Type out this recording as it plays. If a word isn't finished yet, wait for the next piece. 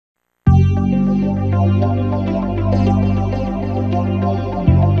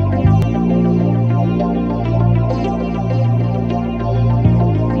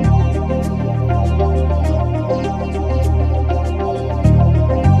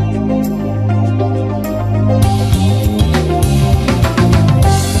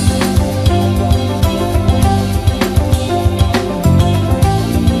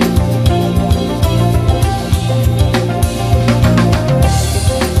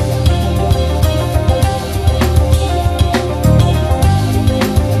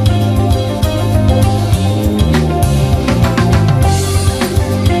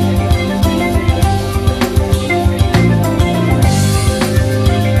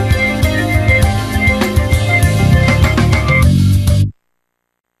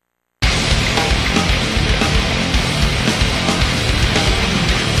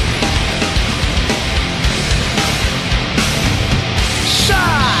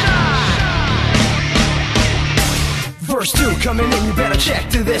Verse 2 coming in, you better check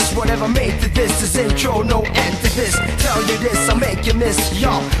to this. Whatever made to this intro, no end to this. Tell you this, I'll make you miss,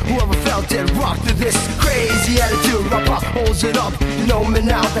 y'all. Whoever felt it, rock to this crazy attitude. Rapper holds it up, you know me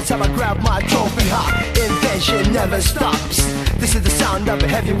now. That's how I grab my trophy. Hot invention never stops. This is the sound of a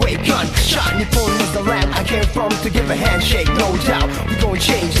heavyweight gun. Shot Nippon was the land I came from to give a handshake, no doubt. We gon'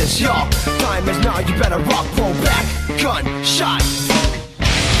 change this, y'all. Time is now, you better rock, roll back. Gun, shot.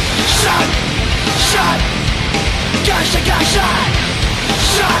 Shot, shot. Gosh, I got shot.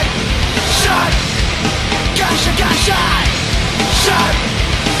 Shot, shot. Gosh, I got shot. Shot,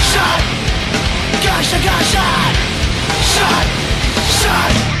 shot. Gosh, I got shot. Shot,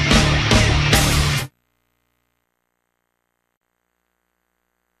 shot.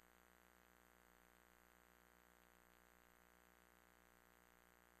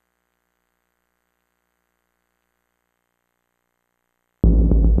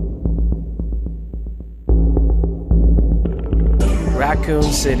 Raccoon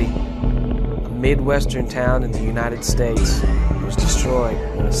City, a Midwestern town in the United States, was destroyed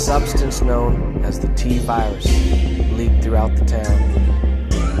when a substance known as the T-virus leaked throughout the town.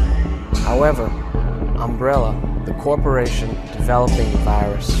 However, Umbrella, the corporation developing the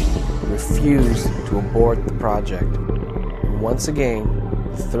virus, refused to abort the project. And once again,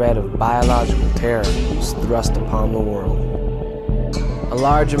 the threat of biological terror was thrust upon the world. A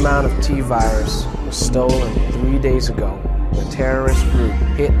large amount of T-virus was stolen 3 days ago. The terrorist group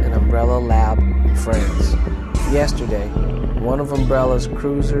hit an Umbrella lab in France. Yesterday, one of Umbrella's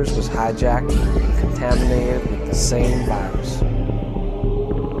cruisers was hijacked and contaminated with the same virus.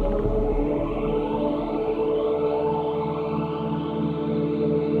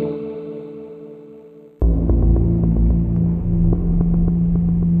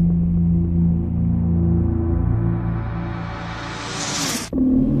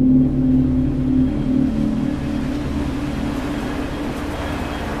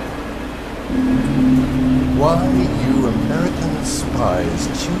 Why you American spies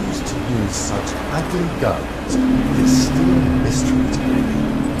choose to use such ugly guns is still a mystery to me.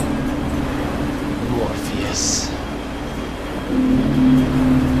 Morpheus.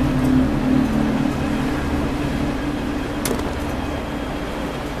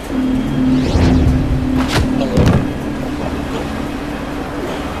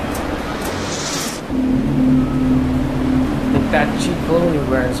 Think that cheap clothing you're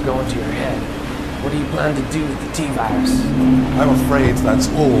wearing is going to your head. What do you plan to do with the T-virus? I'm afraid that's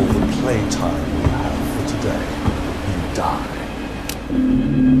all the playtime we have for today. You die.